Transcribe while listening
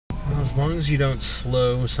As long as you don't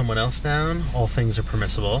slow someone else down, all things are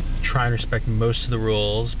permissible. Try and respect most of the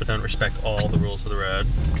rules, but don't respect all the rules of the road.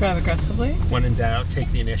 Drive aggressively. When in doubt,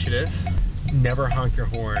 take the initiative. Never honk your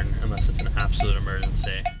horn unless it's an absolute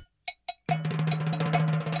emergency.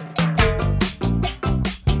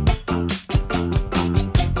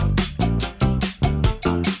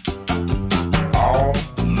 All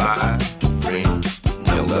my friends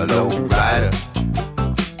know the low rider.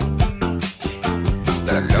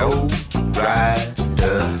 The low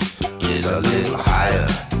rider is a little higher.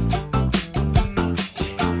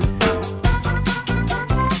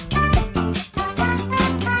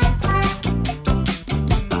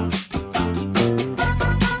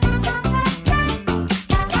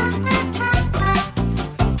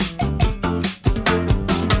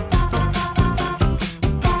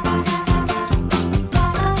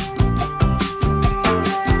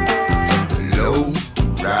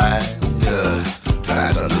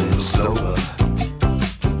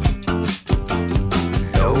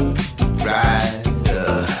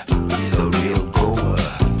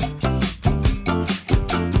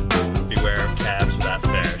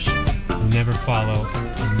 Never follow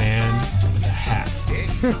a man with a hat.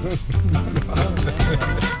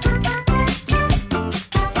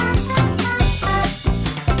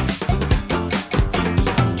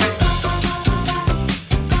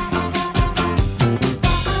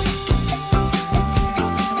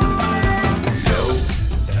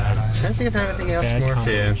 I think of anything else Bad more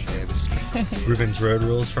for you. Ruben's road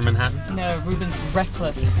rules for Manhattan? No, Ruben's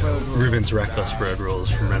reckless road rules. Ruben's reckless road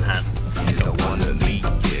rules for Manhattan.